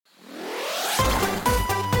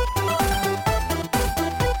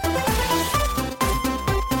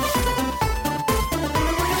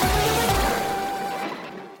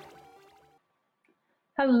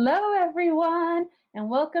Hello, everyone, and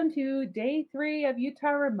welcome to day 3 of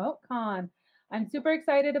Utah Remote Con. I'm super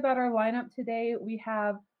excited about our lineup today. We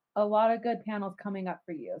have a lot of good panels coming up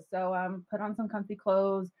for you. So put on some comfy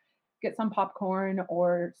clothes, get some popcorn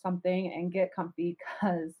or something, and get comfy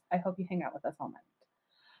because I hope you hang out with us all night.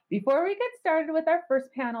 Before we get started with our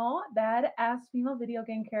first panel, that asks female video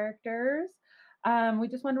game characters, we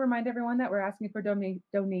just want to remind everyone that we're asking for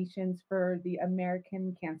donations for the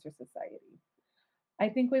American Cancer Society. I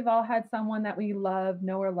think we've all had someone that we love,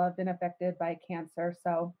 know or love, been affected by cancer.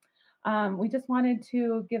 So we just wanted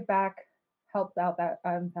to give back, help out that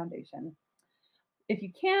foundation. If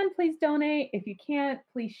you can, please donate. If you can't,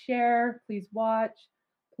 please share, please watch,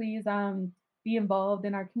 please be involved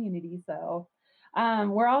in our community. So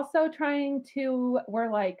we're also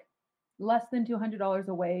we're like less than $200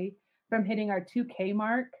 away from hitting our 2K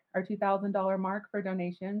mark, our $2,000 mark for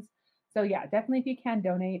donations. So yeah, definitely if you can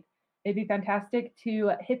donate. It'd be fantastic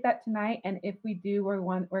to hit that tonight. And if we do, we're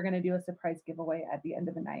going to do a surprise giveaway at the end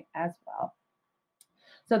of the night as well.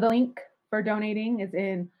 So the link for donating is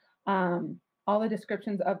in all the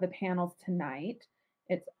descriptions of the panels tonight.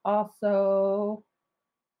 It's also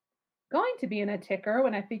going to be in a ticker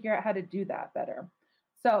when I figure out how to do that better.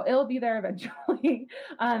 So it'll be there eventually.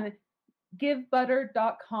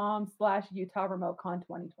 Givebutter.com/Utah RemoteCon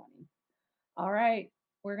 2020. All right.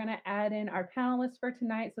 We're going to add in our panelists for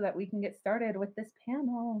tonight so that we can get started with this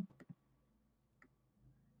panel.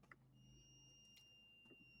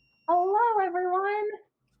 Hello, everyone.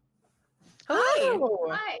 Hello.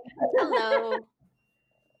 Hi. Hello.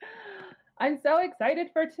 I'm so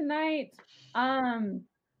excited for tonight.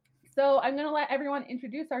 So I'm going to let everyone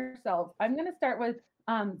introduce ourselves. I'm going to start with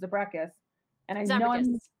Zabrakis. And I know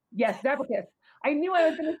Zabrakis. I knew I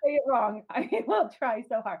was going to say it wrong. I will try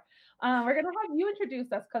so hard. We're going to have you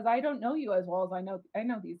introduce us because I don't know you as well as I know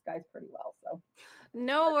these guys pretty well. So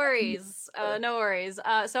no worries. No worries.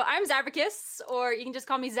 So I'm Zabrakis, or you can just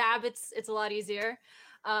call me Zab. It's a lot easier.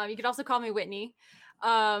 You could also call me Whitney.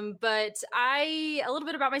 But a little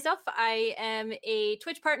bit about myself. I am a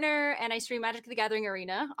Twitch partner and I stream Magic the Gathering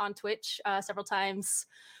Arena on Twitch several times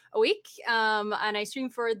a week. And I stream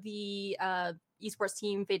for the esports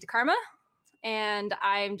team Fade to Karma. And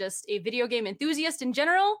I'm just a video game enthusiast in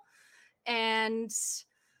general. And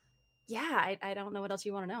yeah, I don't know what else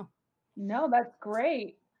you want to know. No, that's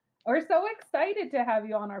great. We're so excited to have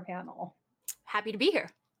you on our panel. Happy to be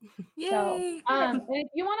here. Yay! So, and if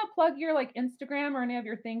you want to plug your Instagram or any of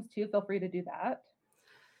your things too, feel free to do that.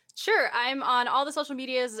 Sure. I'm on all the social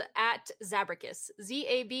medias at Zabrakis,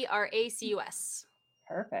 Zabracus.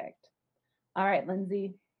 Perfect. All right,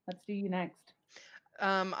 Lindsay, let's do you next.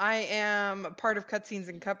 I am part of Cutscenes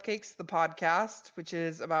and Cupcakes, the podcast, which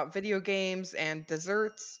is about video games and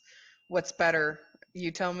desserts. What's better? You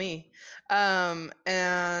tell me. And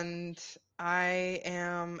I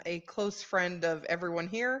am a close friend of everyone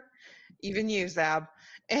here, even you, Zab.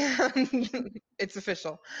 And it's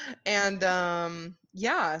official. And that's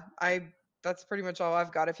pretty much all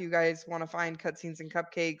I've got. If you guys want to find Cutscenes and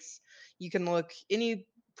Cupcakes, you can look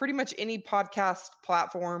pretty much any podcast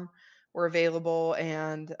platform. We're available,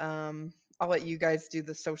 and I'll let you guys do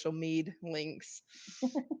the social media links.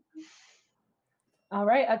 All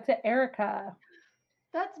right, up to Erica.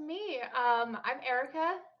 That's me. I'm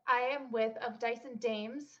Erica. I am with Of Dice and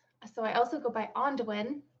Dames, so I also go by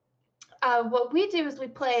Onduin. What we do is we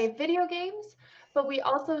play video games, but we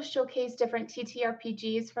also showcase different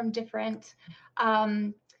TTRPGs from different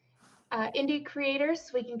indie creators,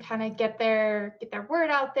 so we can kind of get their word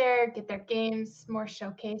out there, get their games more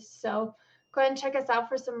showcased. So go ahead and check us out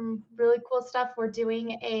for some really cool stuff. We're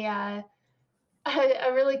doing a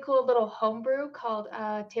really cool little homebrew called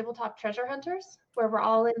Tabletop Treasure Hunters, where we're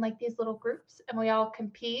all in these little groups and we all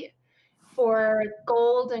compete for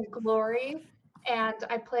gold and glory. And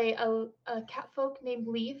I play a catfolk named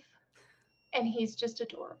Leaf, and he's just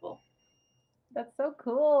adorable. That's so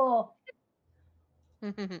cool.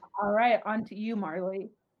 All right, on to you, Marley.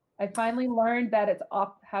 I finally learned that it's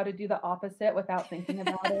how to do the opposite without thinking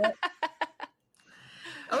about it.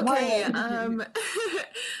 Okay,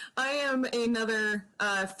 I am another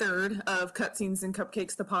third of Cutscenes and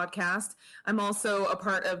Cupcakes, the podcast. I'm also a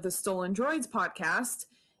part of the Stolen Droids podcast,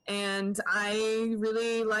 and I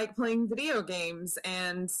really like playing video games,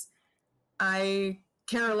 and I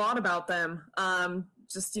care a lot about them.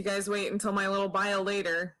 Just you guys wait until my little bio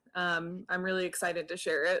later. I'm really excited to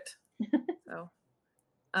share it. So,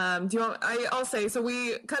 I'll say, so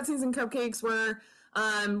Cutscenes and Cupcakes, we're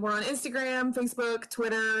on Instagram, Facebook,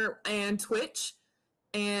 Twitter, and Twitch,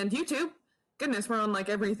 and YouTube. Goodness, we're on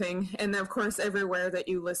everything. And of course, everywhere that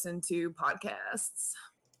you listen to podcasts.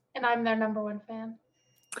 And I'm their number one fan.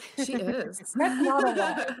 She is. That's not a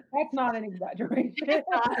lie. That's not an exaggeration.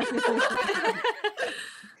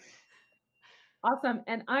 Awesome.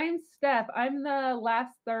 And I'm Steph. I'm the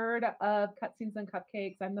last third of Cutscenes and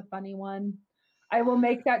Cupcakes. I'm the funny one. I will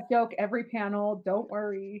make that joke every panel. Don't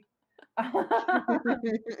worry.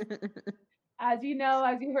 As you know,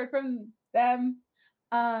 as you heard from them,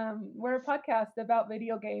 we're a podcast about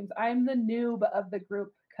video games. I'm the noob of the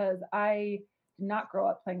group because I did not grow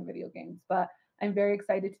up playing video games, but I'm very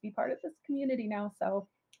excited to be part of this community now. So,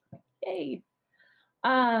 yay.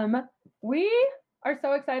 We are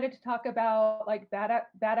so excited to talk about like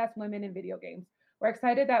badass women in video games. We're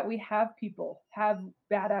excited that we have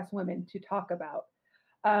badass women to talk about.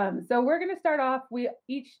 So we're going to start off. We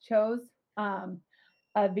each chose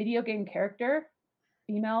a video game character,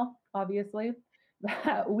 female, obviously,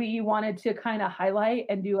 that we wanted to kind of highlight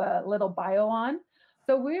and do a little bio on.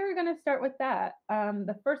 So we're going to start with that.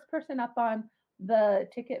 The first person up on the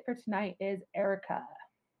ticket for tonight is Erica.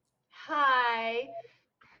 Hi.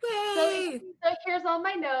 Yay! So here's all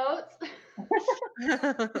my notes.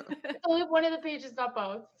 It's only one of the pages, not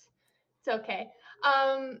both. It's okay.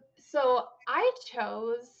 So I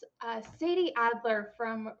chose Sadie Adler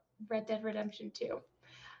from Red Dead Redemption 2.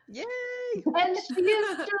 Yay! And she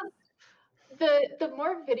is just the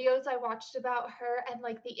more videos I watched about her and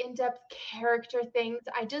like the in-depth character things,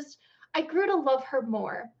 I grew to love her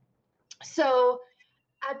more. So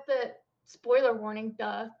at the spoiler warning,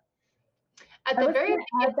 duh. At the very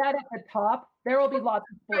add that at the top. There will be lots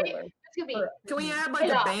of spoilers. right, it's gonna be Can we add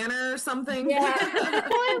like a banner or something? Yeah.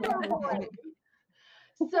 spoiler warning.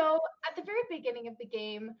 So at the very beginning of the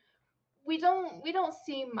game, we don't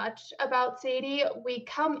see much about Sadie. We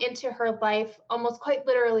come into her life almost quite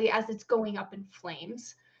literally as it's going up in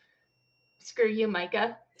flames. Screw you,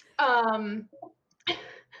 Micah.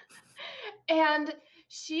 And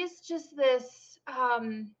she's just this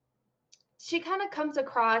she kind of comes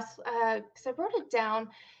across because I wrote it down.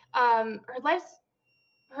 Her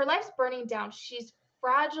life's burning down. She's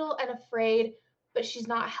fragile and afraid, but she's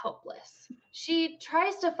not helpless. She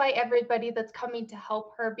tries to fight everybody that's coming to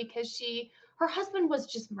help her because her husband was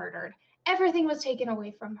just murdered. Everything was taken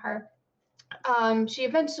away from her. She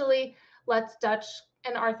eventually lets Dutch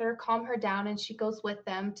and Arthur calm her down, and she goes with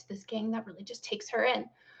them to this gang that really just takes her in.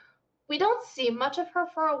 We don't see much of her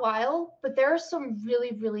for a while, but there are some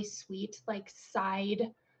really, really sweet, like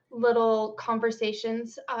side little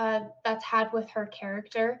conversations that's had with her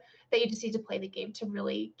character that you just need to play the game to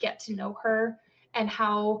really get to know her and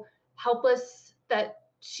how helpless that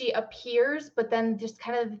she appears, but then just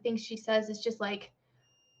kind of the things she says is just like,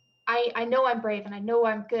 I know I'm brave and I know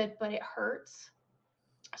I'm good, but it hurts.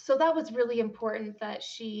 So that was really important that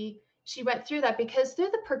she went through that, because through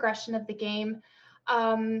the progression of the game,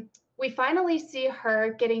 we finally see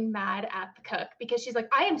her getting mad at the cook because she's like,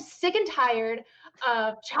 I am sick and tired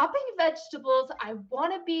of chopping vegetables. I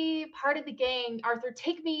want to be part of the gang. Arthur,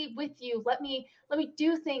 take me with you. Let me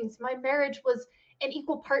do things. My marriage was an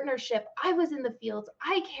equal partnership. I was in the fields.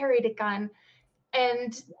 I carried a gun.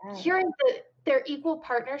 And hearing their equal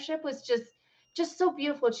partnership was just so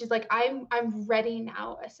beautiful. She's like, I'm ready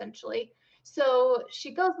now, essentially. So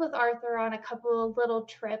she goes with Arthur on a couple of little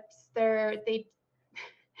trips.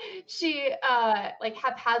 She like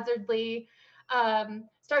haphazardly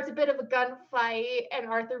starts a bit of a gunfight, and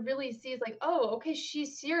Arthur really sees like, oh, okay,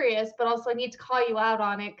 she's serious, but also I need to call you out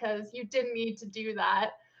on it because you didn't need to do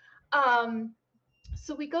that.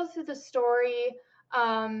 So we go through the story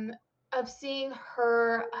of seeing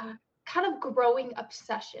her kind of growing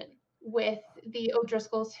obsession with the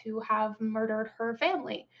O'Driscolls who have murdered her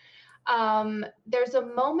family. There's a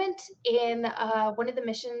moment in one of the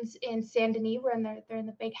missions in Saint Denis where they're in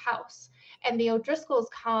the big house, and the O'Driscolls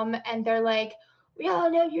come and they're like, we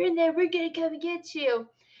all know you're in there, we're gonna come and get you.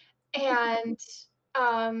 And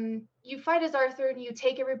you fight as Arthur and you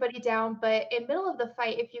take everybody down, but in the middle of the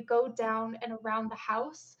fight, if you go down and around the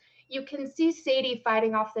house, you can see Sadie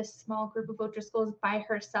fighting off this small group of O'Driscolls by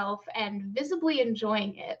herself and visibly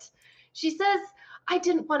enjoying it. She says, I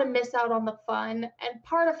didn't want to miss out on the fun. And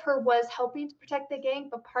part of her was helping to protect the gang,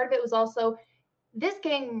 but part of it was also, this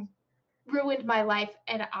gang ruined my life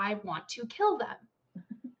and I want to kill them.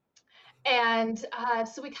 And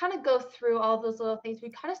so we kind of go through all those little things. We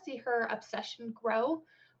kind of see her obsession grow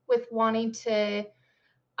with wanting to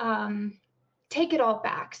take it all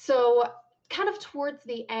back. So kind of towards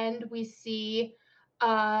the end, we see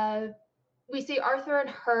Arthur and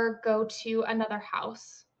her go to another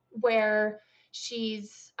house where she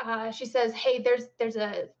says, hey, there's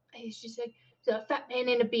a fat man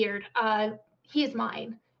in a beard. He's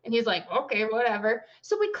mine. And he's like, okay, whatever.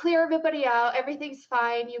 So we clear everybody out. Everything's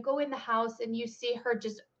fine. You go in the house and you see her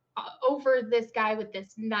just over this guy with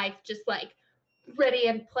this knife, just like ready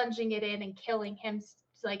and plunging it in and killing him. It's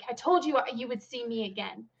like, I told you you would see me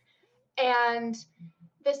again. And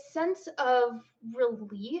the sense of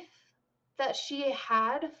relief that she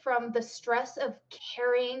had from the stress of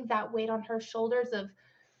carrying that weight on her shoulders of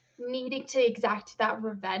needing to exact that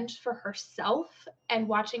revenge for herself, and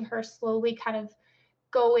watching her slowly kind of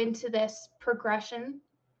go into this progression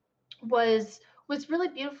was really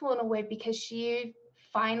beautiful in a way, because she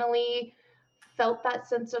finally felt that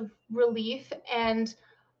sense of relief and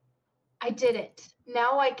I did it.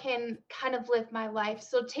 Now I can kind of live my life.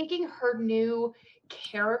 So taking her new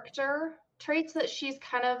character traits that she's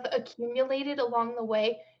kind of accumulated along the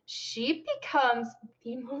way, she becomes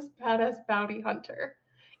the most badass bounty hunter.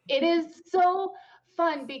 It is so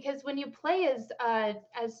fun because when you play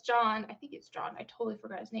as John, I think it's John. I totally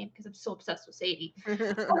forgot his name because I'm so obsessed with Sadie.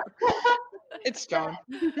 It's John.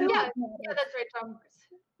 yeah, that's right, John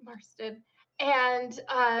Marston.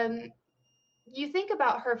 And you think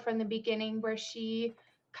about her from the beginning, where she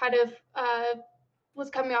kind of was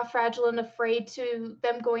coming off fragile and afraid to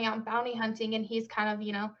them going out bounty hunting, and he's kind of,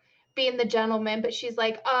 you know, being the gentleman, but she's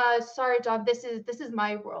like, sorry, John, this is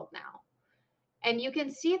my world now. And you can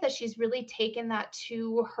see that she's really taken that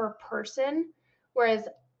to her person, whereas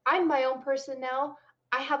I'm my own person now.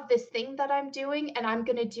 I have this thing that I'm doing and I'm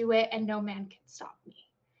going to do it and no man can stop me.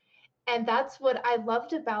 And that's what I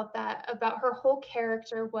loved about that, about her whole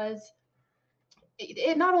character, was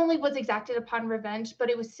it not only was exacted upon revenge, but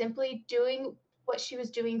it was simply doing what she was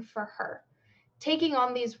doing for her, taking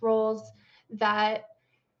on these roles that,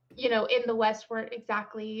 you know, in the West weren't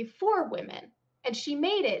exactly for women. And she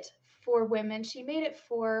made it for women. She made it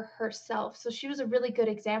for herself. So she was a really good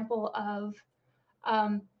example of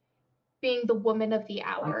being the woman of the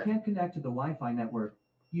hour. I can't connect to the Wi-Fi network.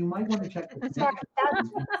 You might want to check the Sorry,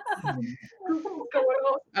 connection.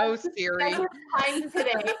 Oh, Siri. Time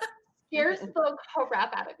today scares the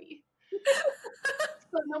crap out of me.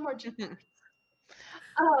 So no more jokes.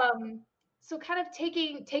 So kind of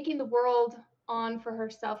taking the world on for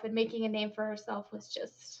herself and making a name for herself was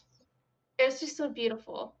just so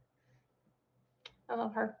beautiful. I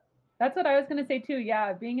love her. That's what I was going to say too.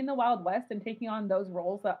 Yeah, being in the Wild West and taking on those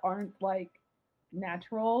roles that aren't like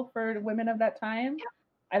natural for women of that time. Yeah.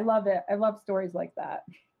 I love it. I love stories like that.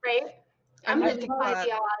 Right? I'm really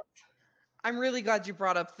glad you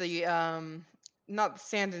brought up the not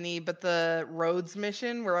Saint Denis, but the Rhodes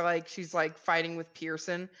mission, where like she's like fighting with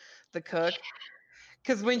Pearson, the cook.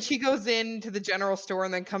 Because when she goes into the general store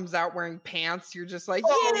and then comes out wearing pants, you're just like,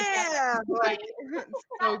 yeah, like it's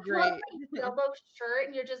so great. Yellow shirt,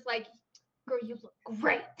 and you're just like, girl, you look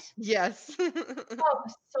great. Yes. Oh,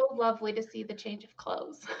 so lovely to see the change of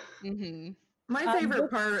clothes. Mm-hmm. My favorite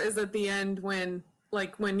part is at the end when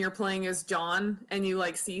you're playing as John and you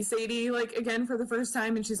like see Sadie like again for the first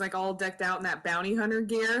time, and she's like all decked out in that bounty hunter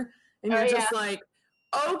gear, and you're just like,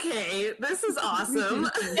 okay, this is awesome. Don't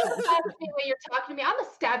ask me when you're talking to me. I'm gonna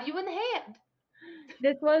stab you in the hand.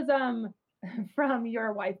 This was from your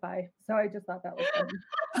Wi-Fi, so I just thought that was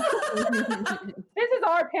funny. This is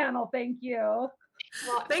our panel. Thank you.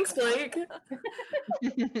 Well, thanks, Blake.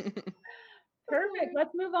 Perfect.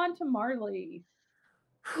 Let's move on to Marley.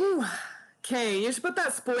 Okay, you should put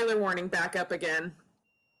that spoiler warning back up again.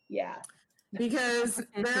 Yeah. Because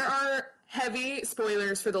there are heavy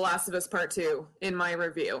spoilers for The Last of Us Part 2 in my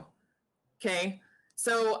review. Okay,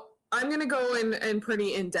 so I'm going to go in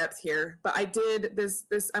pretty in-depth here, but I did this,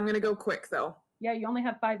 I'm going to go quick though. Yeah, you only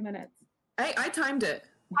have 5 minutes. I timed it.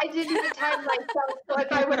 I didn't even time myself, so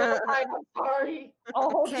if I would have time, I'm sorry. I'll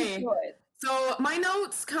hold you to it. So my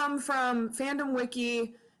notes come from Fandom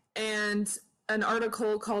Wiki and an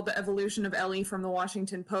article called The Evolution of Ellie from the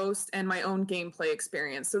Washington Post, and my own gameplay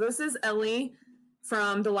experience. So this is Ellie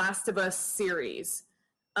from The Last of Us series.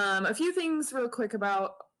 A few things real quick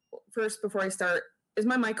about, first before I start, is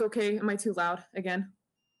my mic okay? Am I too loud again?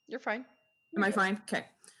 You're fine. Am I fine? Okay.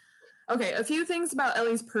 Okay, a few things about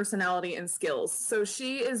Ellie's personality and skills. So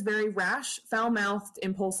she is very rash, foul-mouthed,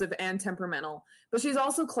 impulsive, and temperamental, but she's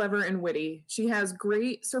also clever and witty. She has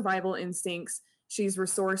great survival instincts. She's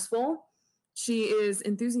resourceful. She is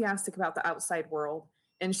enthusiastic about the outside world,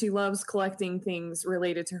 and she loves collecting things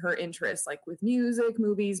related to her interests, like with music,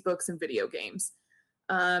 movies, books, and video games.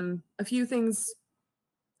 A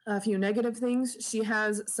few negative things. She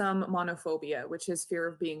has some monophobia, which is fear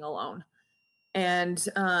of being alone. And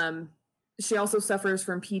she also suffers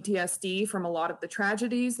from PTSD from a lot of the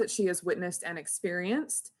tragedies that she has witnessed and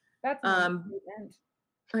experienced. That's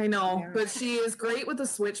I know, but she is great with the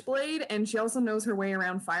switchblade, and she also knows her way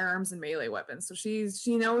around firearms and melee weapons. So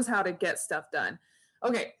she knows how to get stuff done.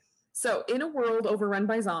 Okay, so in a world overrun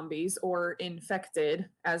by zombies, or infected,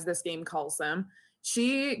 as this game calls them,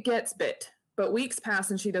 she gets bit, but weeks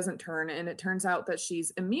pass and she doesn't turn, and it turns out that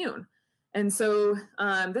she's immune. And so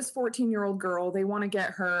this 14-year-old girl, they want to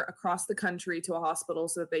get her across the country to a hospital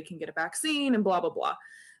so that they can get a vaccine and blah, blah, blah.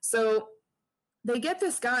 So they get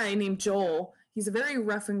this guy named Joel. He's a very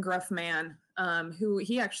rough and gruff man who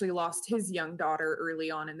he actually lost his young daughter early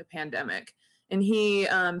on in the pandemic. And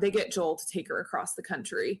they get Joel to take her across the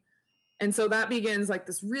country. And so that begins like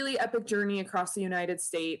this really epic journey across the United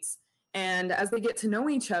States. And as they get to know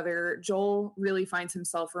each other, Joel really finds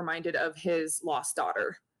himself reminded of his lost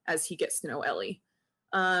daughter as he gets to know Ellie.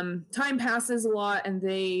 Time passes a lot and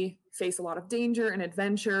they face a lot of danger and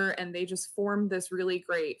adventure, and they just form this really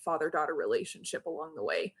great father-daughter relationship along the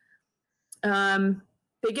way.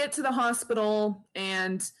 They get to the hospital,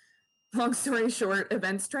 and long story short,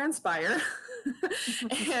 events transpire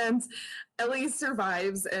and Ellie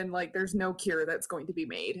survives, and like there's no cure that's going to be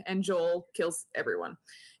made, and Joel kills everyone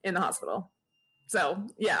in the hospital. So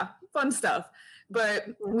yeah, fun stuff. But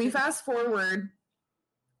we fast forward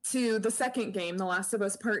to the second game, The Last of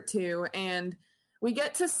Us Part 2, and we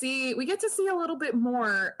get to see a little bit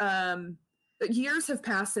more. Years have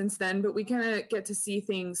passed since then, but we kind of get to see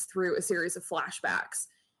things through a series of flashbacks.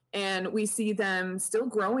 And we see them still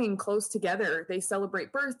growing close together. They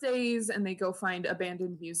celebrate birthdays and they go find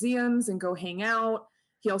abandoned museums and go hang out.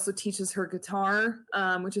 He also teaches her guitar,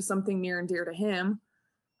 which is something near and dear to him.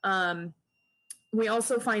 We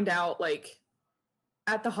also find out, like,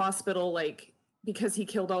 at the hospital, like, because he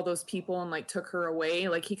killed all those people and like took her away,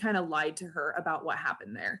 like he kind of lied to her about what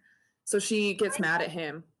happened there. So she gets mad at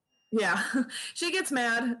him. Yeah, she gets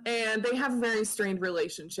mad, and they have a very strained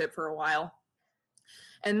relationship for a while.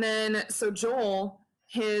 And then, so Joel,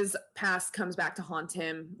 his past comes back to haunt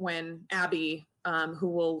him when Abby, who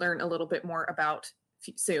we'll learn a little bit more about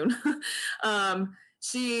soon, her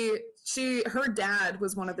dad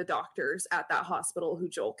was one of the doctors at that hospital who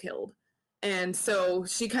Joel killed. And so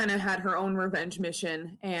she kind of had her own revenge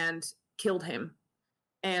mission and killed him.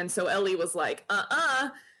 And so Ellie was like,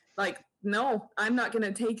 like, no, I'm not going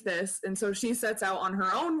to take this. And so she sets out on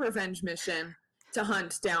her own revenge mission to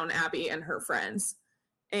hunt down Abby and her friends.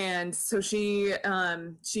 And so she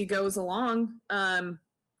goes along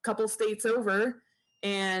couple states over,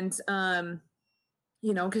 and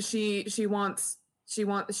you know, because she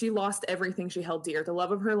lost everything she held dear, the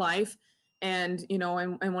love of her life, and you know,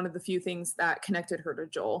 and one of the few things that connected her to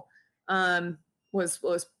Joel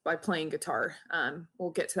was by playing guitar.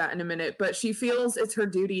 We'll get to that in a minute, but she feels it's her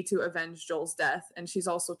duty to avenge Joel's death, and she's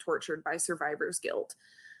also tortured by survivor's guilt.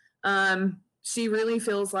 She really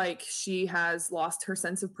feels like she has lost her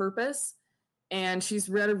sense of purpose, and she's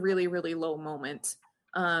at a really, really low moment.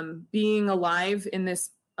 Being alive in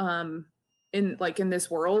this in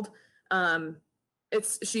this world,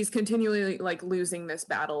 she's continually like losing this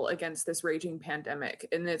battle against this raging pandemic,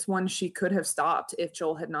 and it's one she could have stopped if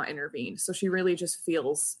Joel had not intervened. So she really just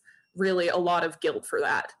feels really a lot of guilt for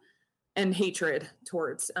that and hatred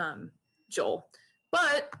towards Joel.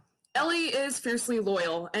 But Ellie is fiercely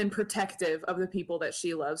loyal and protective of the people that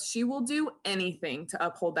she loves. She will do anything to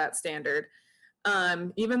uphold that standard.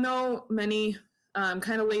 Even though many,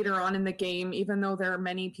 kind of later on in the game, even though there are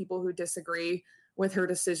many people who disagree with her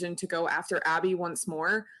decision to go after Abby once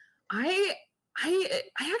more, I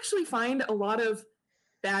actually find a lot of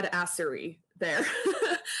badassery there.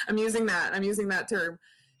 I'm using that term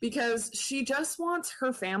because she just wants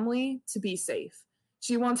her family to be safe.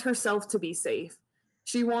 She wants herself to be safe.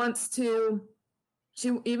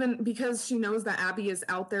 Even because she knows that Abby is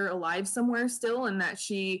out there alive somewhere still, and that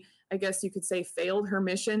she, I guess you could say, failed her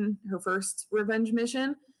mission, her first revenge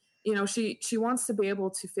mission. You know, she wants to be able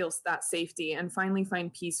to feel that safety and finally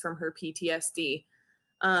find peace from her PTSD.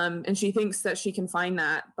 And she thinks that she can find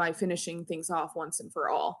that by finishing things off once and for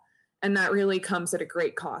all. And that really comes at a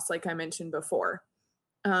great cost, like I mentioned before.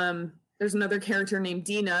 There's another character named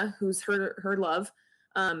Dina, who's her love.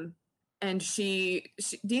 And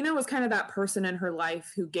Dina was kind of that person in her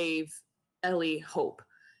life who gave Ellie hope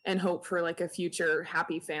for like a future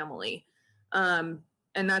happy family.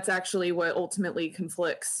 And that's actually what ultimately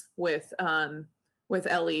conflicts with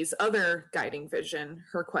Ellie's other guiding vision,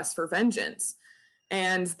 her quest for vengeance.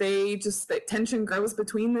 And the tension grows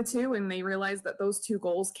between the two, and they realize that those two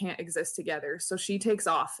goals can't exist together. So she takes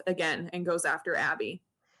off again and goes after Abby.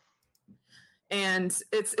 And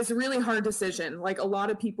it's a really hard decision. Like, a lot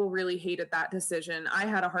of people really hated that decision. I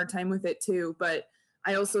had a hard time with it too, but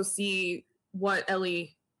I also see what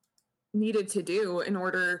Ellie needed to do in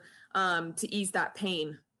order to ease that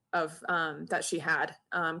pain of that she had.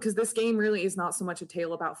 Because this game really is not so much a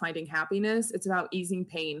tale about finding happiness, it's about easing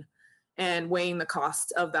pain and weighing the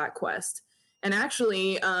cost of that quest. And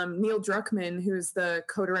actually, Neil Druckmann, who's the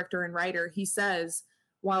co-director and writer, he says,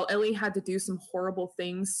 while Ellie had to do some horrible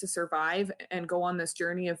things to survive and go on this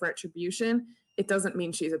journey of retribution, it doesn't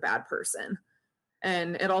mean she's a bad person.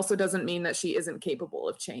 And it also doesn't mean that she isn't capable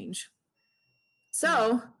of change.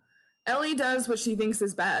 So Ellie does what she thinks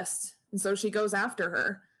is best. And so she goes after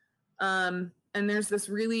her. And there's this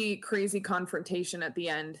really crazy confrontation at the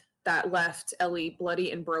end that left Ellie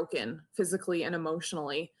bloody and broken, physically and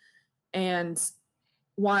emotionally. And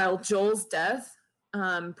while Joel's death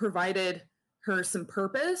provided her some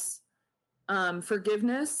purpose,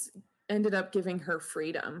 forgiveness ended up giving her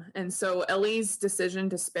freedom. And so Ellie's decision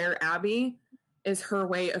to spare Abby is her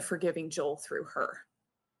way of forgiving Joel through her.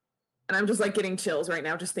 And I'm just like getting chills right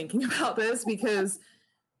now just thinking about this, because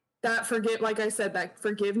like I said, that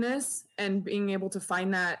forgiveness and being able to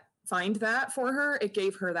find that for her, it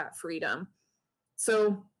gave her that freedom.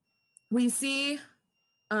 So we see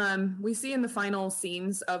in the final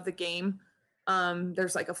scenes of the game,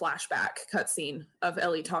 there's like a flashback cutscene of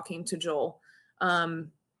Ellie talking to Joel.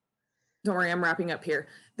 Don't worry, I'm wrapping up here.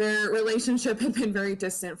 Their relationship had been very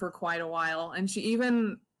distant for quite a while, and she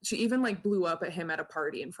even like blew up at him at a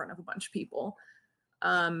party in front of a bunch of people.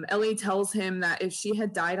 Ellie tells him that if she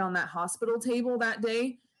had died on that hospital table that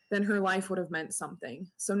day, then her life would have meant something.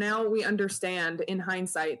 So now we understand in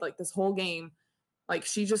hindsight, like this whole game, like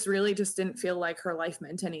she just really just didn't feel like her life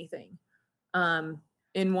meant anything.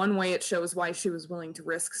 In one way, it shows why she was willing to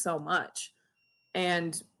risk so much.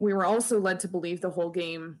 And we were also led to believe the whole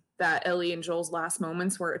game that Ellie and Joel's last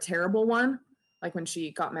moments were a terrible one, like when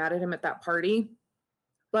she got mad at him at that party.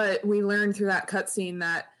 But we learned through that cutscene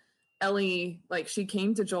that Ellie, like, she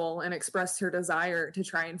came to Joel and expressed her desire to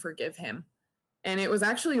try and forgive him. And it was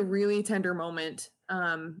actually a really tender moment.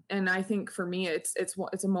 And I think for me, it's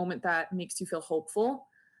a moment that makes you feel hopeful.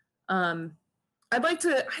 I'd like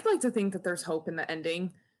to think that there's hope in the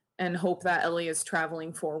ending, and hope that Ellie is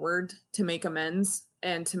traveling forward to make amends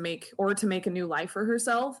and to make a new life for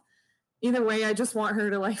herself. Either way, I just want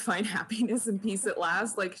her to like find happiness and peace at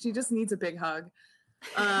last. Like, she just needs a big hug.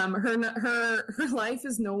 Her life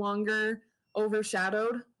is no longer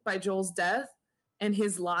overshadowed by Joel's death and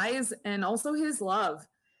his lies, and also his love.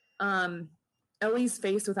 Ellie's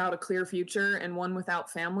faced without a clear future and one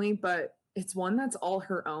without family, but it's one that's all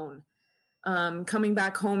her own. Coming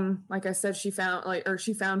back home, like I said, she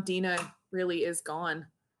found Dina really is gone.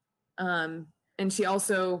 And she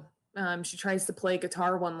also, she tries to play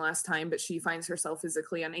guitar one last time, but she finds herself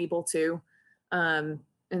physically unable to. And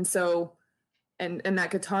so, and that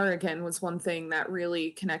guitar again was one thing that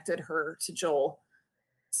really connected her to Joel.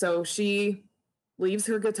 So she leaves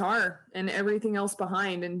her guitar and everything else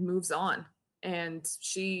behind and moves on. And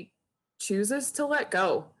she chooses to let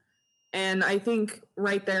go. And I think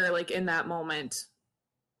right there, like in that moment,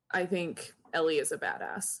 I think Ellie is a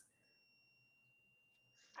badass.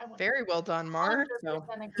 Very well done, Mar. So,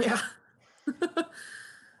 yeah.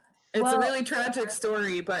 It's a really tragic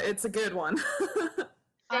story, but it's a good one.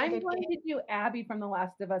 I'm going to do Abby from The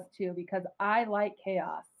Last of Us too, because I like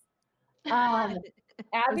chaos. Abby,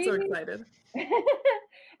 I'm so excited.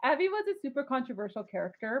 Abby was a super controversial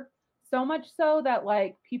character, so much so that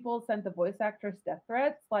like people sent the voice actress death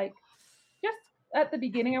threats. Like, just at the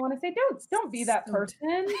beginning, I want to say, don't be that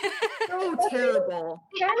person. So terrible.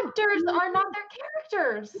 The actors are not their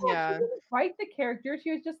characters. Yeah. She didn't write the character.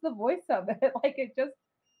 She was just the voice of it. Like, it just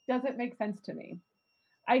doesn't make sense to me.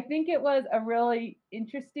 I think it was a really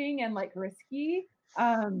interesting and like risky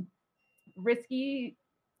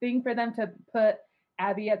thing for them to put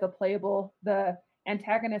Abby as the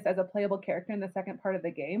antagonist as a playable character in the second part of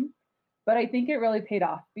the game. But I think it really paid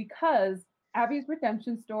off, because Abby's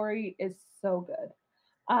redemption story is so good.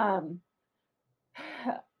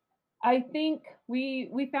 I think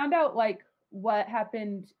we found out like what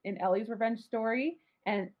happened in Ellie's revenge story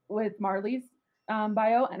and with Marley's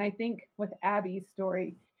bio, and I think with Abby's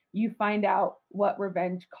story, you find out what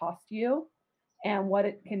revenge cost you and what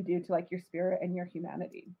it can do to like your spirit and your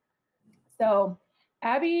humanity. So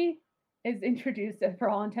Abby is introduced for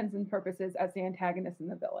all intents and purposes as the antagonist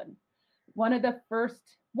and the villain. One of the first,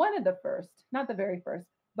 not the very first,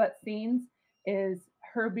 but scenes is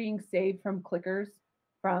her being saved from clickers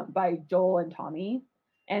by Joel and Tommy.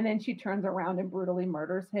 And then she turns around and brutally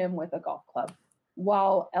murders him with a golf club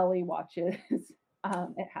while Ellie watches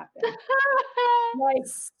it happen. Like,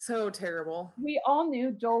 so terrible. We all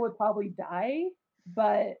knew Joel would probably die,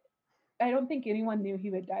 but I don't think anyone knew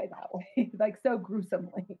he would die that way, like so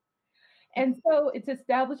gruesomely. And so it's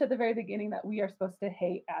established at the very beginning that we are supposed to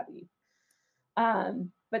hate Abby.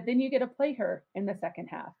 But then you get to play her in the second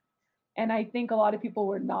half. And I think a lot of people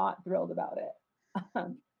were not thrilled about it.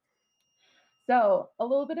 So a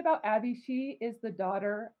little bit about Abby. She is the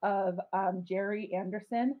daughter of Jerry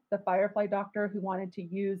Anderson, the Firefly doctor who wanted to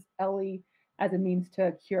use Ellie as a means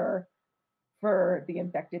to cure for the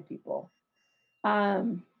infected people.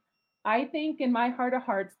 I think in my heart of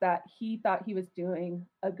hearts that he thought he was doing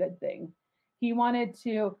a good thing. He wanted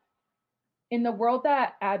to, in the world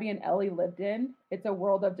that Abby and Ellie lived in, it's a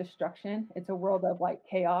world of destruction. It's a world of like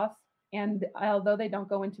chaos. And although they don't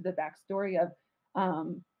go into the backstory of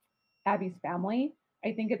Abby's family,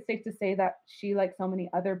 I think it's safe to say that she, like so many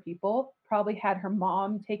other people, probably had her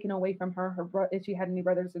mom taken away from her, if she had any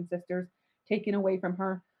brothers and sisters, taken away from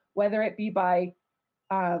her, whether it be by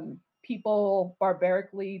people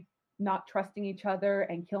barbarically not trusting each other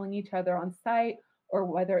and killing each other on sight, or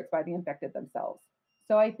whether it's by the infected themselves.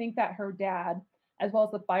 So I think that her dad, as well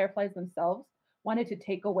as the Fireflies themselves, wanted to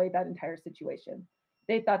take away that entire situation.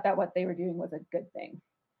 They thought that what they were doing was a good thing.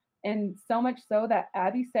 And so much so that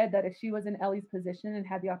Abby said that if she was in Ellie's position and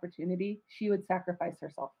had the opportunity, she would sacrifice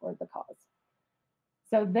herself for the cause.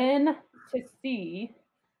 So then to see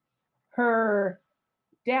her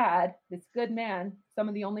dad, this good man, some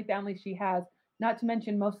of the only family she has, not to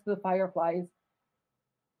mention most of the Fireflies,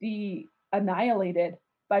 be annihilated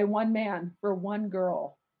by one man for one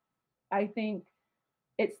girl, I think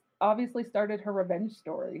it's obviously started her revenge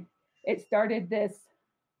story. It started this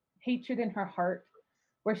hatred in her heart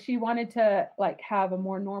where she wanted to like have a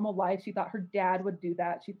more normal life. She thought her dad would do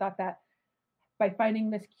that. She thought that by finding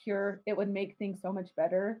this cure, it would make things so much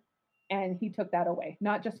better. And he took that away,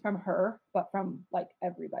 not just from her, but from like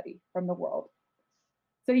everybody, from the world.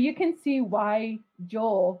 So you can see why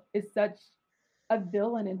Joel is such a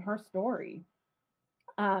villain in her story.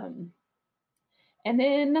 And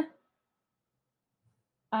then,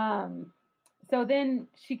 so then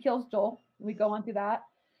she kills Joel. We go on through that.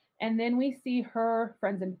 And then we see her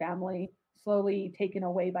friends and family slowly taken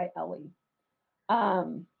away by Ellie.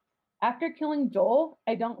 After killing Joel,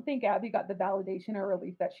 I don't think Abby got the validation or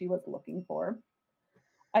relief that she was looking for.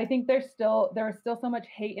 I think there is still so much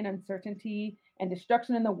hate and uncertainty and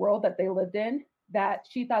destruction in the world that they lived in that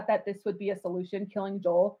she thought that this would be a solution, killing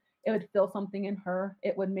Joel. It would fill something in her.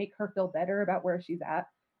 It would make her feel better about where she's at.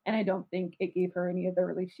 And I don't think it gave her any of the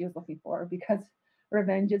relief she was looking for, because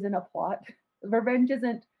revenge isn't a plot. Revenge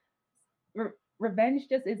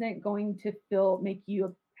just isn't going to make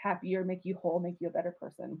you happier, make you whole, make you a better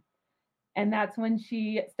person. And that's when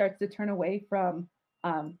she starts to turn away from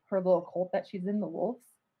her little cult that she's in, the Wolves,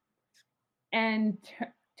 and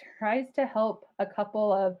tries to help a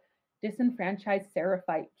couple of disenfranchised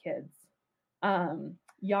Seraphite kids,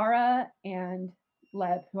 Yara and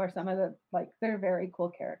Lev, who are some of the, like, they're very cool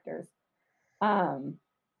characters.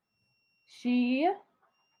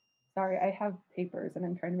 Sorry, I have papers and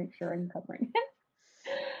I'm trying to make sure I'm covering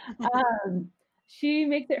it. She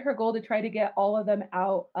makes it her goal to try to get all of them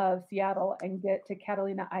out of Seattle and get to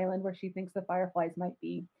Catalina Island, where she thinks the Fireflies might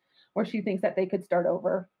be, where she thinks that they could start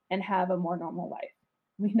over and have a more normal life.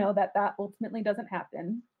 We know that that ultimately doesn't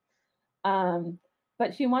happen.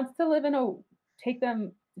 But she wants to take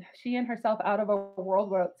them, she and herself, out of a world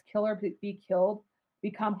where it's kill or be killed,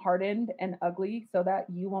 become hardened and ugly so that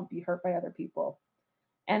you won't be hurt by other people.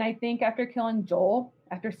 And I think after killing Joel,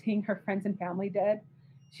 after seeing her friends and family dead,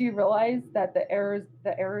 she realized that the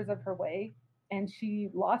errors of her way, and she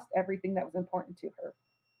lost everything that was important to her.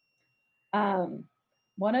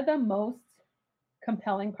 One of the most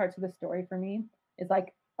compelling parts of the story for me is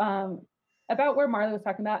like about where Marley was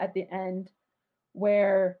talking about at the end,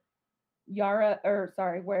 where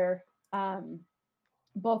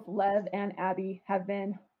both Lev and Abby have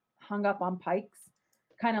been hung up on pikes,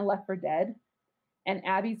 kind of left for dead, and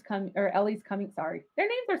Ellie's coming. Sorry, their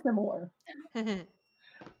names are similar.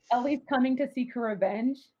 Ellie's coming to seek her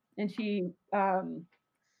revenge, and she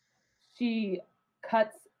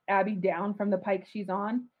cuts Abby down from the pike she's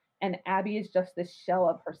on, and Abby is just this shell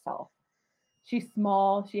of herself. She's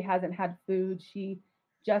small. She hasn't had food. She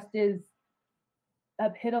just is a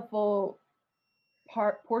pitiful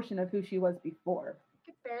portion of who she was before.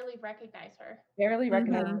 You could barely recognize her. Barely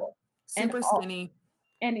recognizable. Super skinny.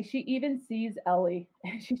 And she even sees Ellie,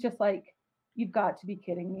 and she's just like, "You've got to be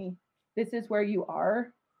kidding me. This is where you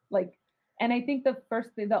are." Like, and I think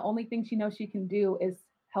the only thing she knows she can do is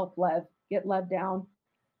help Lev, get Lev down,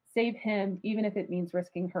 save him, even if it means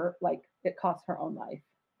risking her, like it costs her own life.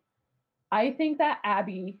 I think that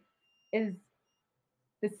Abby is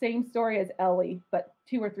the same story as Ellie, but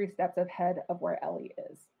 2 or 3 steps ahead of where Ellie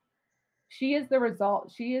is. she is the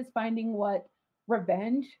result. She is finding what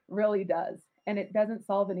revenge really does. And it doesn't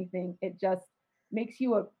solve anything. It just makes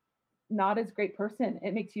you a not as great person.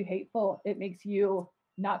 It makes you hateful. It makes you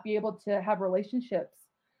not be able to have relationships.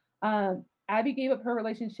 Abby gave up her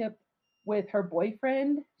relationship with her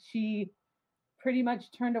boyfriend. She pretty much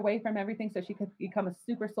turned away from everything so she could become a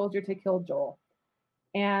super soldier to kill Joel.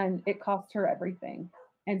 And it cost her everything.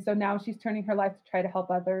 And so now she's turning her life to try to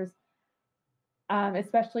help others,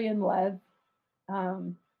 especially in Lev.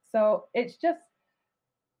 So it's just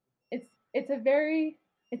it's a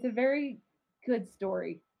very good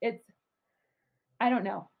story. I don't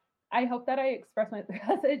know. I hope that I express my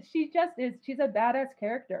because she's a badass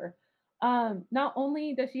character. Not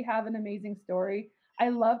only does she have an amazing story, I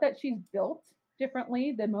love that she's built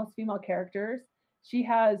differently than most female characters. She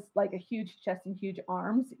has like a huge chest and huge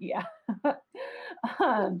arms. Yeah.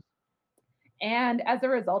 And as a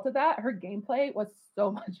result of that, her gameplay was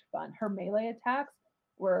so much fun. Her melee attacks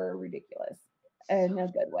were ridiculous in a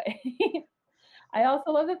good way. I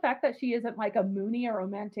also love the fact that she isn't like a moony or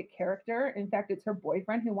romantic character. In fact, it's her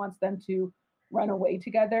boyfriend who wants them to run away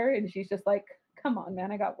together. And she's just like, come on,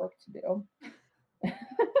 man, I got work to do.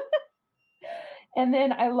 And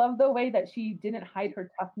then I love the way that she didn't hide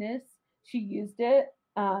her toughness. She used it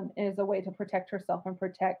as a way to protect herself and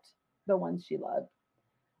protect the ones she loved.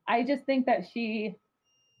 I just think that she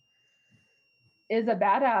is a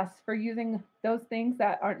badass for using those things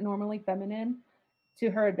that aren't normally feminine to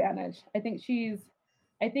her advantage. I think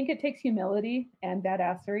it takes humility and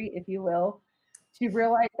badassery, if you will, to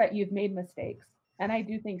realize that you've made mistakes. And I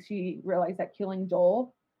do think she realized that killing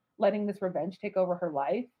Joel, letting this revenge take over her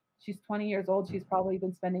life. She's 20 years old. She's probably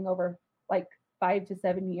been spending over like 5 to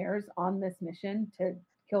 7 years on this mission to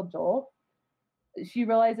kill Joel. She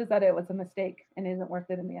realizes that it was a mistake and isn't worth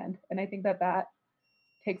it in the end. And I think that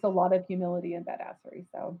takes a lot of humility and badassery.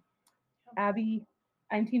 So Abby,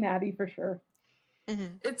 I'm Team Abby for sure.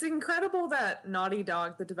 Mm-hmm. It's incredible that Naughty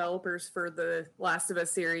Dog, the developers for the Last of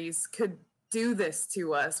Us series, could do this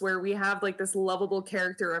to us, where we have like this lovable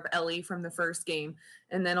character of Ellie from the first game,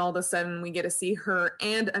 and then all of a sudden we get to see her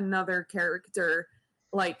and another character,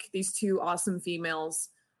 like these two awesome females,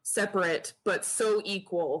 separate but so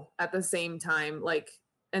equal at the same time. Like,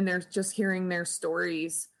 and they're just hearing their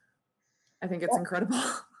stories. I think it's incredible.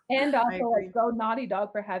 And also, like, go Naughty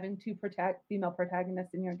Dog for having two female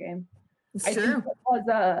protagonists in your game. It's I true. think it was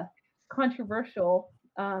a controversial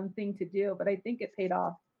thing to do, but I think it paid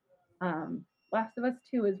off. Last of Us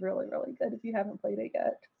 2 is really, really good if you haven't played it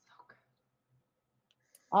yet.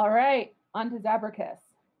 All right, on to Zabricus.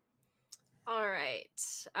 All right.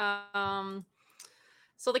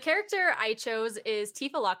 So the character I chose is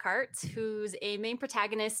Tifa Lockhart, who's a main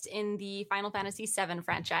protagonist in the Final Fantasy VII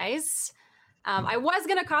franchise. I was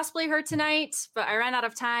going to cosplay her tonight, but I ran out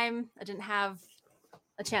of time. I didn't have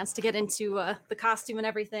a chance to get into the costume and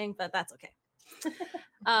everything, but that's okay.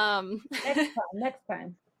 Next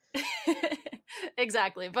time.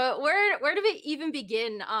 Exactly. But where do we even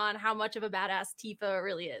begin on how much of a badass Tifa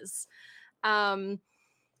really is?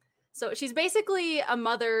 So she's basically a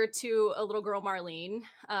mother to a little girl, Marlene,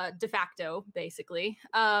 de facto, basically.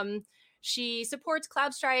 She supports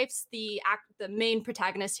Cloud Stripes, the main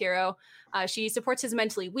protagonist hero. She supports his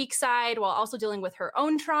mentally weak side while also dealing with her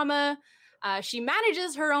own trauma. She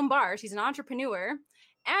manages her own bar. She's an entrepreneur.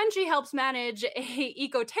 And she helps manage a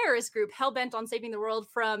eco-terrorist group hell-bent on saving the world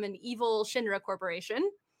from an evil Shinra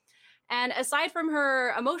corporation. And aside from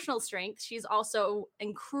her emotional strength, she's also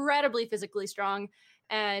incredibly physically strong.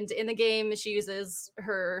 And in the game, she uses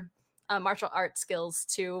her martial arts skills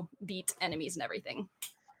to beat enemies and everything.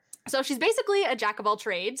 So she's basically a jack of all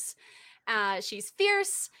trades. She's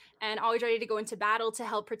fierce and always ready to go into battle to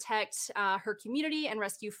help protect her community and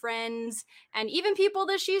rescue friends and even people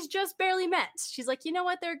that she's just barely met. She's like, you know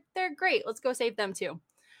what? They're great. Let's go save them too.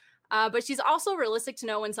 But she's also realistic to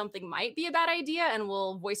know when something might be a bad idea and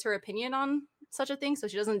will voice her opinion on such a thing. So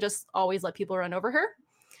she doesn't just always let people run over her.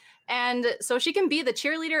 And so she can be the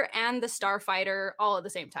cheerleader and the starfighter all at the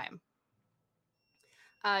same time.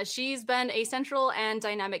 She's been a central and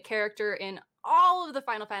dynamic character in all of the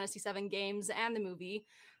Final Fantasy VII games and the movie.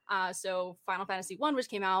 So Final Fantasy 1, which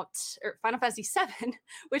came out, or Final Fantasy 7,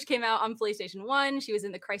 which came out on PlayStation 1. She was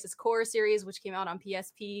in the Crisis Core series, which came out on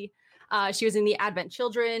PSP. She was in the Advent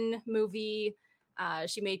Children movie.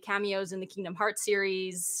 She made cameos in the Kingdom Hearts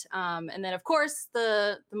series. And then, of course,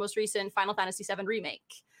 the most recent Final Fantasy VII remake.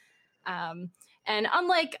 And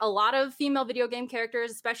unlike a lot of female video game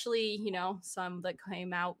characters, especially, some that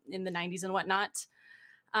came out in the 90s and whatnot,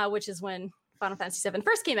 which is when Final Fantasy VII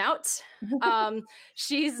first came out,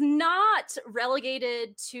 she's not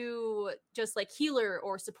relegated to just like healer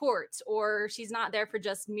or support, or she's not there for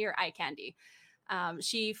just mere eye candy.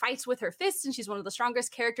 She fights with her fists, and she's one of the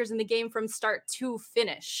strongest characters in the game from start to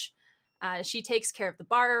finish. She takes care of the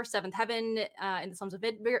bar, Seventh Heaven, in the Slums of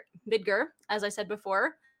Midgar, as I said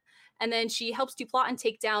before. And then she helps to plot and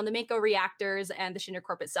take down the Mako reactors and the Shinra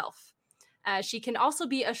Corp itself. She can also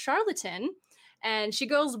be a charlatan, and she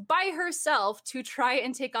goes by herself to try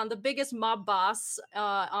and take on the biggest mob boss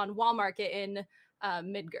on Wall Market in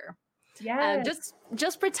Midgar. Yeah.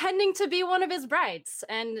 Just pretending to be one of his brides.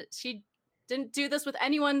 And she didn't do this with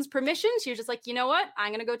anyone's permission. She was just like, you know what? I'm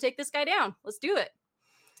going to go take this guy down. Let's do it.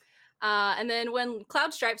 And then when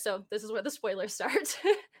Cloudstripe, so this is where the spoilers start.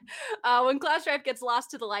 When Cloudstripe gets lost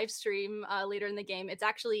to the live stream later in the game, it's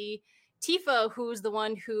actually Tifa who's the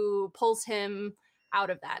one who pulls him out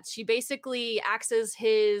of that. She basically acts as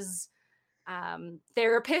his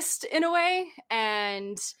therapist in a way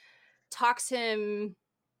and talks him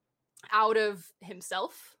out of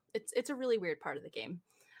himself. It's a really weird part of the game.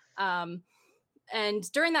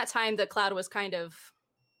 And during that time that Cloud was kind of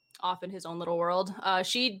off in his own little world,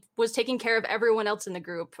 she was taking care of everyone else in the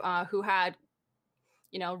group who had,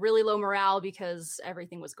 really low morale because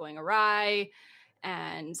everything was going awry.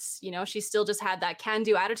 And, she still just had that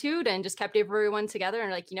can-do attitude and just kept everyone together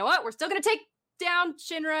and like, you know what, we're still going to take down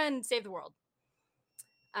Shinra and save the world.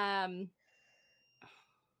 And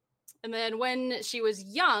then when she was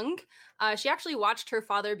young, she actually watched her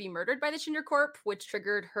father be murdered by the Shinra Corp, which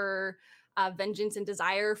triggered her vengeance and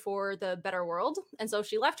desire for the better world. And so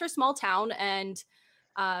she left her small town and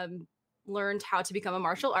learned how to become a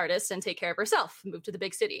martial artist and take care of herself, moved to the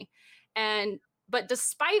big city. But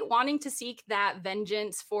despite wanting to seek that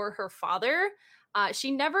vengeance for her father,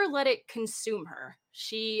 she never let it consume her.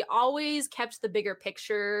 She always kept the bigger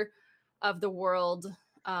picture of the world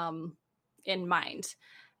in mind.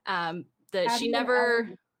 Abby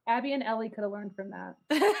and Ellie could have learned from that.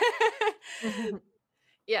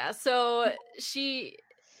 Yeah, so she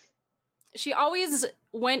always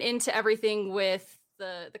went into everything with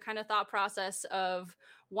the kind of thought process of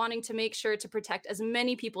wanting to make sure to protect as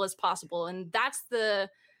many people as possible. And that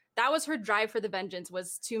was her drive for the vengeance,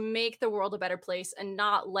 was to make the world a better place and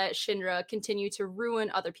not let Shinra continue to ruin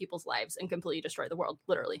other people's lives and completely destroy the world,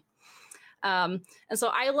 literally. And so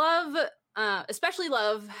I especially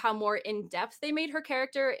love how more in-depth they made her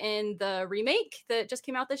character in the remake that just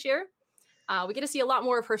came out this year. We get to see a lot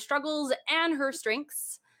more of her struggles and her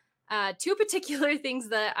strengths. Two particular things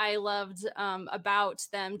that I loved about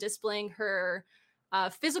them displaying her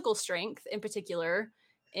physical strength in particular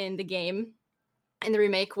in the game, in the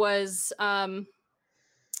remake, was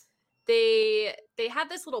they had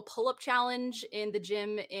this little pull-up challenge in the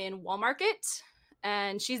gym in Wall Market,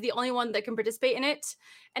 and she's the only one that can participate in it.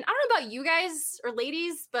 And I don't know about you guys or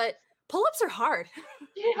ladies, but pull-ups are hard.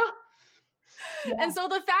 Yeah. And so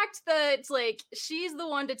the fact that like she's the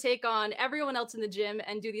one to take on everyone else in the gym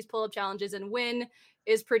and do these pull-up challenges and win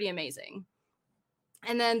is pretty amazing.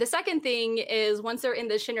 And then the second thing is, once they're in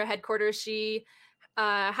the Shinra headquarters, she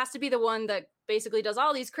has to be the one that basically does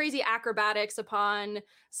all these crazy acrobatics upon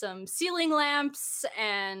some ceiling lamps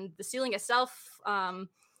and the ceiling itself.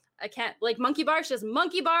 Monkey bars. She does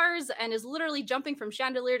monkey bars and is literally jumping from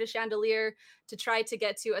chandelier to chandelier to try to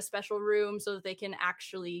get to a special room so that they can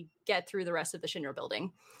actually get through the rest of the Shinra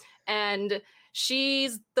building. And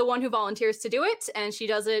she's the one who volunteers to do it, and she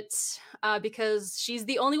does it because she's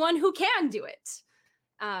the only one who can do it.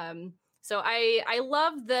 So I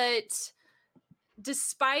love that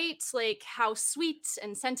despite like how sweet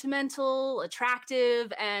and sentimental,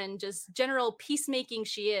 attractive, and just general peacemaking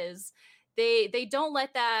she is, they don't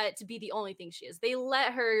let that be the only thing she is. They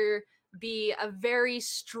let her be a very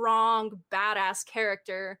strong, badass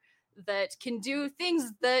character that can do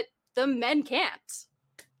things that the men can't.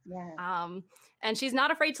 Yeah. And she's not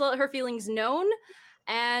afraid to let her feelings known,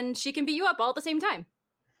 and she can beat you up all at the same time.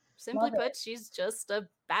 Simply put, she's just a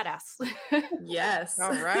badass. Yes.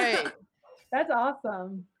 All right. That's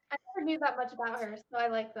awesome. I never knew that much about her, so I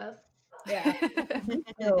like this. Yeah.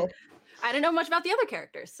 I didn't know much about the other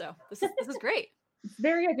characters, so this is great. It's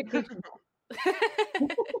very educational.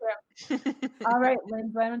 All right, Lynn,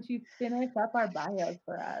 why don't you finish up our bios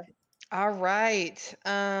for us? All right.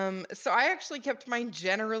 So I actually kept mine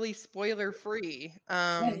generally spoiler free.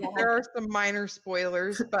 There are some minor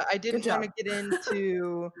spoilers, but I didn't want to get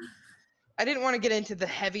into the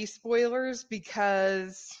heavy spoilers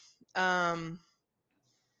because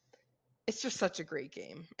it's just such a great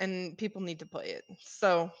game and people need to play it.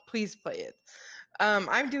 So please play it.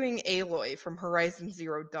 I'm doing Aloy from Horizon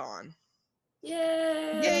Zero Dawn.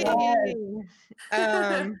 Yay! Yay!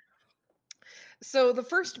 Um, so the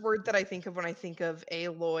first word that I think of when I think of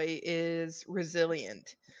Aloy is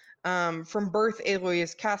resilient. From birth, Aloy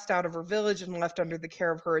is cast out of her village and left under the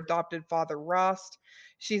care of her adopted father, Rost.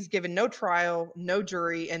 She's given no trial, no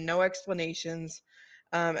jury, and no explanations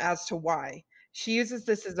as to why. She uses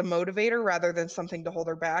this as a motivator rather than something to hold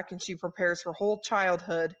her back, and she prepares her whole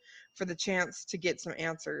childhood for the chance to get some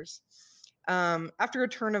answers. After a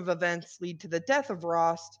turn of events lead to the death of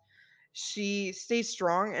Rost, she stays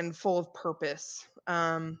strong and full of purpose.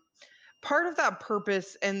 Part of that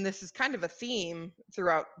purpose, and this is kind of a theme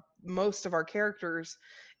throughout most of our characters,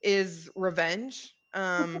 is revenge.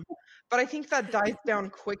 But I think that dies down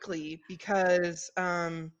quickly because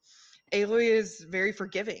Aloy is very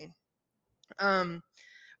forgiving,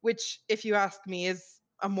 which, if you ask me, is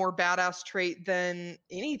a more badass trait than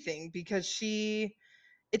anything because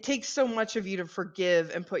it takes so much of you to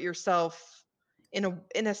forgive and put yourself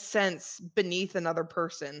in a sense beneath another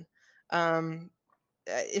person.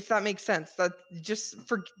 If that makes sense, that just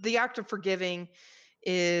for the act of forgiving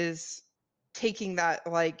is taking that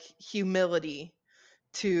like humility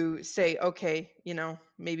to say, okay,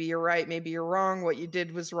 maybe you're right, maybe you're wrong, what you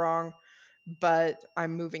did was wrong, but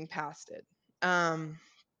I'm moving past it.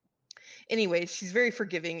 Anyway, she's very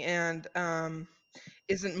forgiving and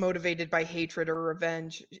isn't motivated by hatred or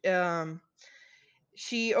revenge.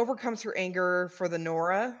 She overcomes her anger for the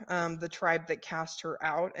Nora, the tribe that cast her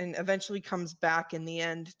out, and eventually comes back in the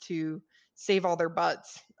end to save all their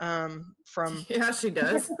butts from Yeah, she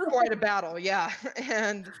does. quite a battle. Yeah.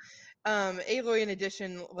 And Aloy, in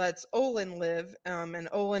addition, lets Olin live, and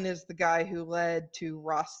Olin is the guy who led to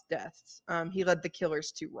Rost's deaths. He led the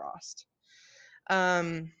killers to Rost.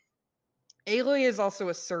 Aloy is also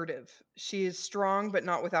assertive. She is strong, but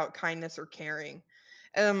not without kindness or caring.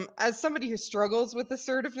 As somebody who struggles with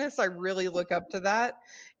assertiveness, I really look up to that.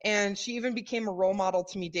 And she even became a role model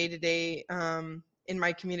to me day to day in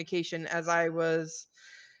my communication as I was,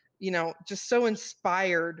 just so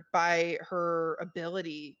inspired by her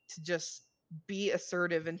ability to just be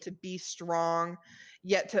assertive and to be strong,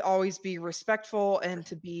 yet to always be respectful and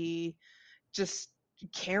to be just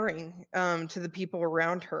caring to the people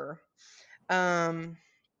around her.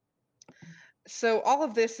 So all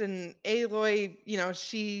of this, and Aloy,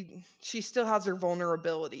 she still has her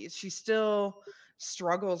vulnerabilities. She still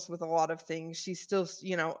struggles with a lot of things. She's still,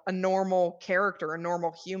 a normal character, a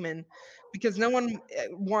normal human, because no one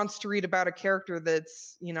wants to read about a character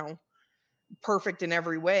that's, perfect in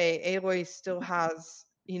every way. Aloy still has,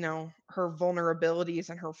 her vulnerabilities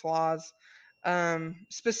and her flaws.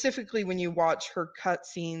 Specifically when you watch her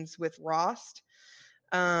cutscenes with Rost.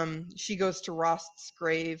 She goes to Rost's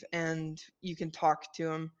grave and you can talk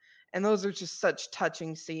to him. And those are just such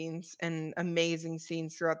touching scenes and amazing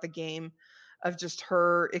scenes throughout the game of just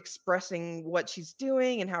her expressing what she's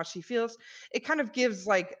doing and how she feels. It kind of gives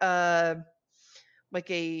like a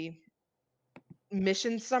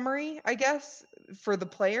mission summary, I guess, for the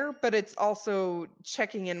player, but it's also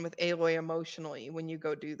checking in with Aloy emotionally when you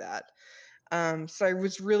go do that. So I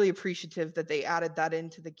was really appreciative that they added that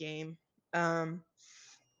into the game.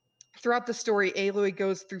 Throughout the story, Aloy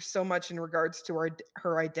goes through so much in regards to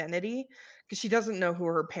her identity because she doesn't know who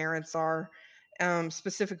her parents are,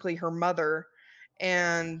 specifically her mother,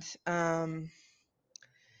 and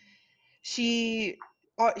she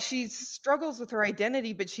struggles with her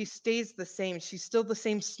identity, but she stays the same. She's still the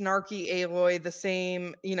same snarky Aloy, the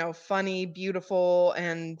same funny, beautiful,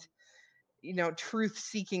 and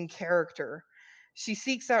truth-seeking character. She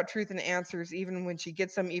seeks out truth and answers even when she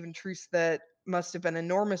gets them, even truths that must have been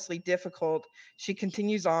enormously difficult. She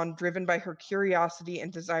continues on, driven by her curiosity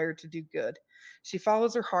and desire to do good. She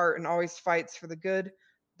follows her heart and always fights for the good,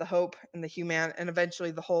 the hope, and and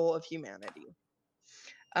eventually the whole of humanity.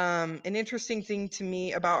 An interesting thing to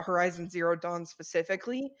me about Horizon Zero Dawn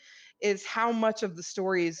specifically is how much of the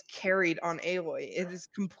story is carried on Aloy. It is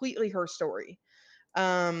completely her story.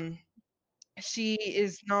 She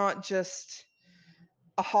is not just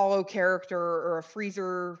a hollow character or a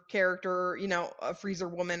freezer character, a freezer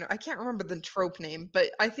woman. I can't remember the trope name,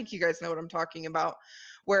 but I think you guys know what I'm talking about,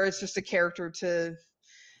 where it's just a character to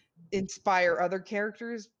inspire other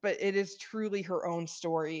characters, but it is truly her own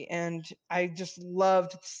story. And I just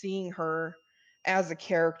loved seeing her as a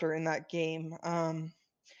character in that game.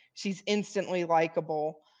 She's instantly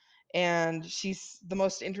likable. And she's the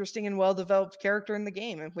most interesting and well-developed character in the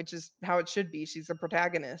game, which is how it should be. She's a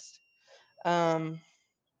protagonist.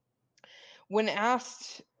 When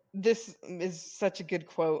asked, this is such a good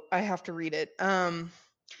quote. I have to read it.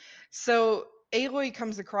 So Aloy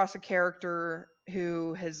comes across a character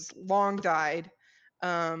who has long died,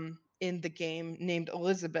 in the game named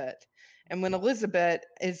Elizabeth. And when Elizabeth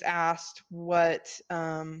is asked what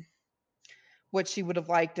she would have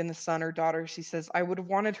liked in a son or daughter, she says, I would have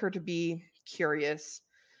wanted her to be curious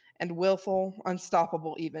and willful,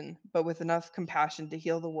 unstoppable even, but with enough compassion to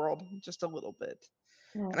heal the world just a little bit.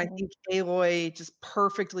 And I think Aloy just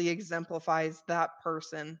perfectly exemplifies that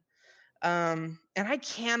person. And I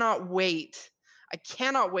cannot wait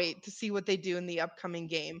to see what they do in the upcoming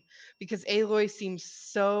game, because Aloy seems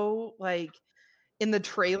so, like, in the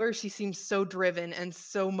trailer, she seems so driven and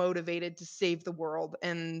so motivated to save the world.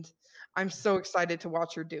 And I'm so excited to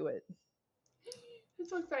watch her do it. I'm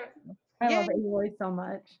so excited. I love Yay. Aloy so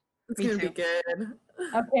much. It's Me gonna be too. good.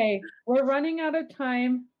 Okay, we're running out of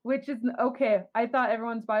time, which is okay. I thought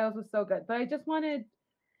everyone's bios was so good, but I just wanted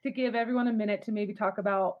to give everyone a minute to maybe talk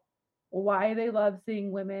about why they love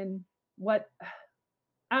seeing women,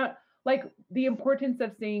 like the importance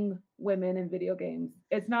of seeing women in video games.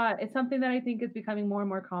 It's something that I think is becoming more and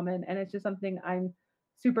more common, and it's just something I'm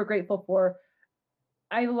super grateful for.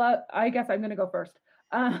 I guess I'm gonna go first.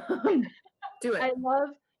 Do it. I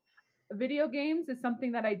love video games is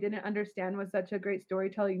something that I didn't understand was such a great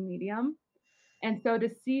storytelling medium. And so to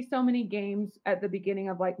see so many games at the beginning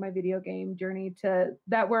of like my video game journey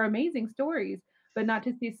that were amazing stories, but not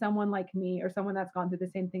to see someone like me or someone that's gone through the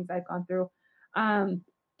same things I've gone through,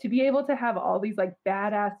 to be able to have all these like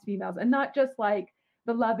badass females and not just like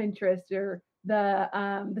the love interest or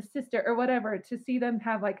the sister or whatever, to see them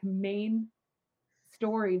have like main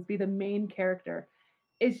stories, be the main character.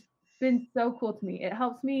 It's been so cool to me. It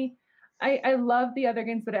helps me. I love the other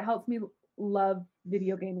games, but it helps me love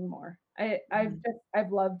video gaming more.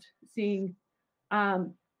 I've loved seeing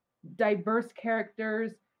diverse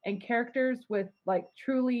characters and characters with like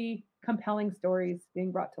truly compelling stories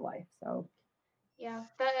being brought to life. So Yeah,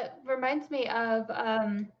 that reminds me of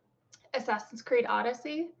Assassin's Creed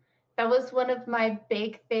Odyssey. That was one of my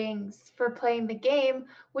big things for playing the game,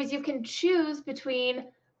 was you can choose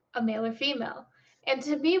between a male or female. And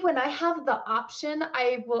to me, when I have the option,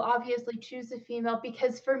 I will obviously choose a female,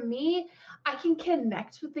 because for me, I can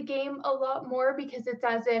connect with the game a lot more, because it's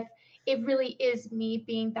as if it really is me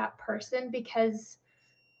being that person, because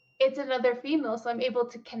it's another female. So I'm able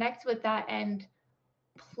to connect with that and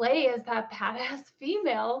play as that badass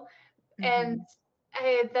female. And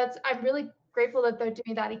I'm really grateful that they're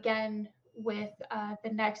doing that again with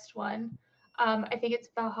the next one. I think it's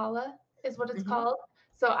Valhalla is what it's called.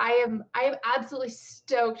 So I am absolutely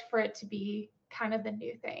stoked for it to be kind of the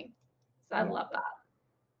new thing. So I love that.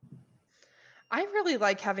 I really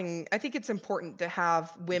like I think it's important to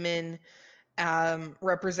have women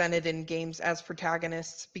represented in games as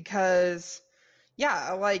protagonists, because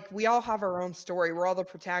yeah, like we all have our own story. We're all the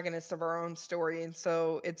protagonists of our own story. And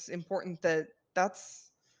so it's important that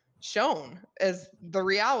that's shown as the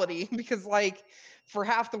reality, because like for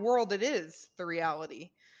half the world, it is the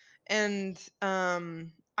reality. And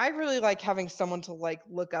I really like having someone to like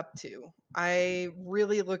look up to. I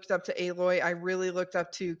really looked up to Aloy. I really looked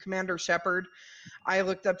up to Commander Shepard. I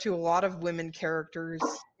looked up to a lot of women characters,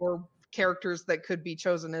 or characters that could be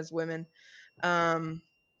chosen as women. And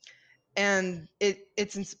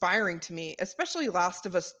it's inspiring to me, especially Last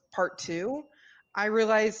of Us Part 2. I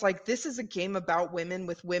realized like this is a game about women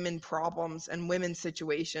with women problems and women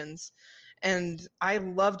situations. And I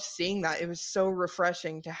loved seeing that. It was so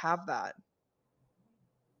refreshing to have that.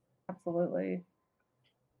 absolutely.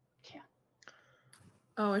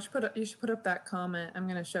 Oh, you should put up that comment. I'm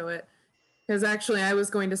gonna show it, because actually I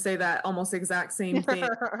was going to say that almost exact same thing.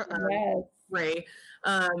 Yes. Ray.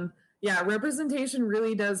 Yeah, representation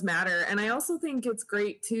really does matter. And I also think it's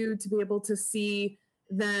great too to be able to see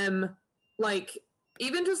them, like,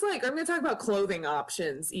 even just like, I'm going to talk about clothing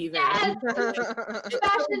options even. Yes!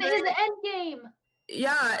 Fashion is the end game.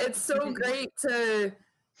 Yeah, it's so great to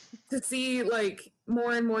see like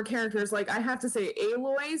more and more characters. Like I have to say,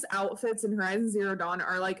 Aloy's outfits in Horizon Zero Dawn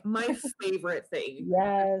are like my favorite thing.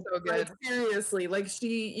 Yes. So good. Like seriously, like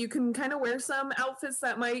you can kind of wear some outfits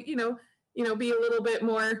that might, be a little bit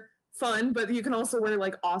more fun, but you can also wear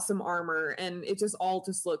like awesome armor, and it just all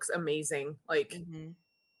just looks amazing. Like,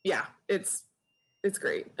 yeah, it's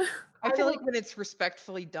great. I feel like when it's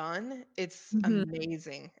respectfully done, it's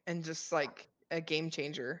amazing and just like a game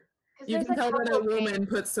changer. You can tell that a woman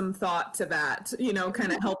put some thought to that,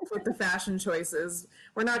 kind of helped with the fashion choices.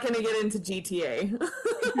 We're not going to get into GTA.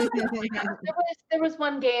 There was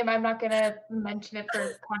one game, I'm not going to mention it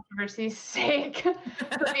for controversy's sake,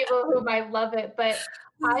 for people who might love it, but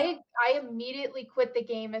I immediately quit the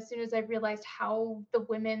game as soon as I realized how the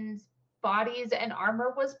women's bodies and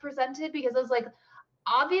armor was presented, because I was like,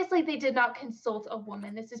 obviously they did not consult a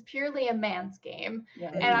woman. This is purely a man's game.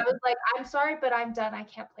 Yeah. And I was like, I'm sorry, but I'm done. I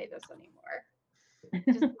can't play this anymore. It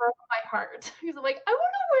just broke my heart. Because I'm like, I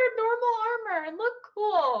want to wear normal armor and look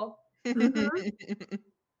cool.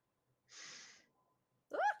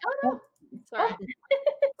 Oh no. Sorry.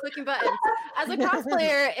 Clicking buttons. As a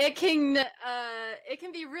cosplayer, it can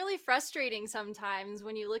be really frustrating sometimes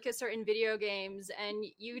when you look at certain video games and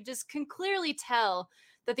you just can clearly tell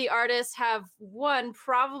that the artists have, one,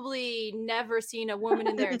 probably never seen a woman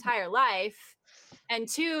in their entire life, and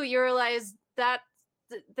two, you realize that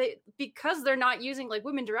because they're not using like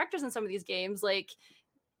women directors in some of these games, like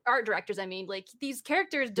art directors, I mean, like these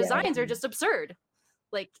characters' designs are just absurd.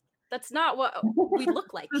 Like that's not what we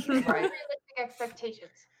look like. Unrealistic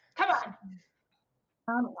expectations. Come on.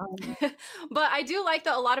 But I do like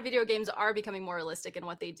that a lot of video games are becoming more realistic in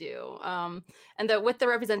what they do, and that with the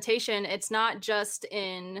representation, it's not just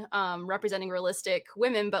in representing realistic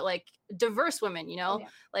women, but like diverse women. You know,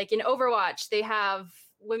 like in Overwatch, they have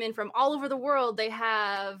women from all over the world. They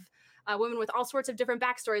have women with all sorts of different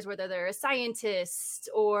backstories, whether they're a scientist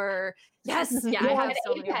or I have so many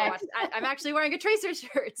Overwatch. I'm actually wearing a Tracer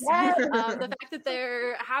shirt. The fact that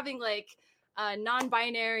they're having like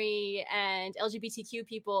non-binary and LGBTQ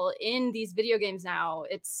people in these video games now,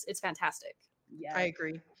 it's fantastic. Yeah, I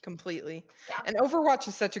agree completely. And Overwatch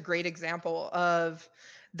is such a great example of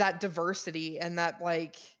that diversity and that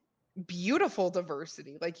like beautiful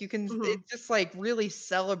diversity. Like you can, it just like really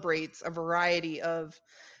celebrates a variety of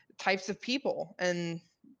types of people, and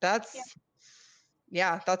that's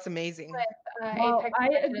that's amazing. Well, I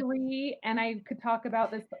agree, and I could talk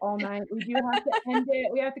about this all night. We do have to end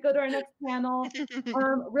it. We have to go to our next panel.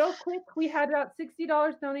 Real quick, we had about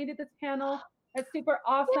 $60 donated this panel. That's super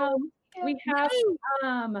awesome. We have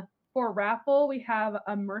for raffle, we have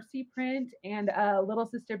a Mercy print and a Little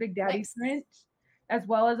Sister Big Daddy print, as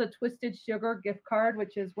well as a Twisted Sugar gift card,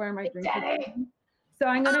 which is where my drink is. So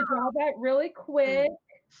I'm gonna draw that really quick.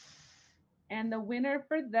 And the winner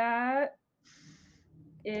for that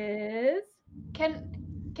is... Can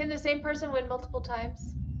the same person win multiple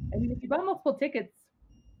times? I mean, if you buy multiple tickets,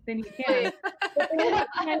 then you can. But the winner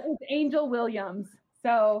is Angel Williams.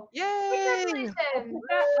 So yay! Congratulations!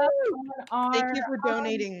 Thank you for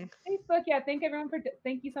donating. Facebook,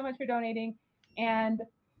 thank you so much for donating, and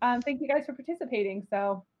thank you guys for participating.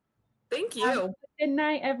 So thank you. Good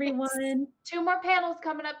night, everyone. 2 more panels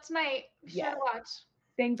coming up tonight. Be sure to watch.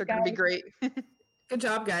 Thanks, They're gonna be great. Good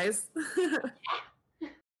job, guys.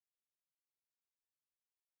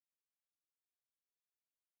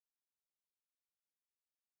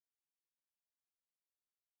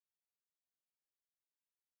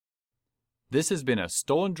 This has been a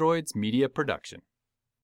Stolen Droids Media production.